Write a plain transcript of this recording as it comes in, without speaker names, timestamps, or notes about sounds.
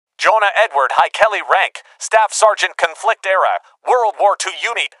Jonah Edward High Kelley rank, Staff Sergeant Conflict Era, World War II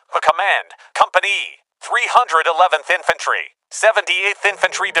Unit, Command, Company, 311th Infantry, 78th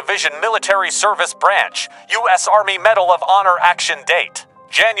Infantry Division Military Service Branch, U.S. Army Medal of Honor Action Date,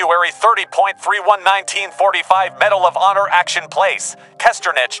 January 30.31, 1945 Medal of Honor Action Place,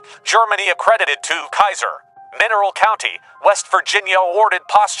 Kesternich, Germany accredited to Kaiser. Mineral County, West Virginia awarded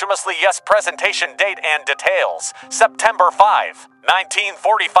posthumously. Yes, presentation date and details. September 5,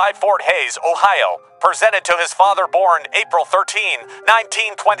 1945 Fort Hays, Ohio. Presented to his father born April 13,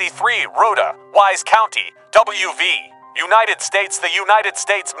 1923 RODA, Wise County, WV. United States. The United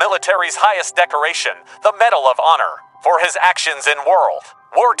States military's highest decoration, the Medal of Honor, for his actions in World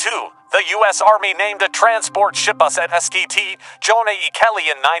War II. The U.S. Army named a transport ship at Skt. Jonah E. Kelley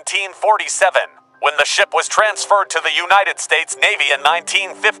in 1947. When the ship was transferred to the United States Navy in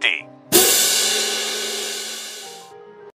 1950.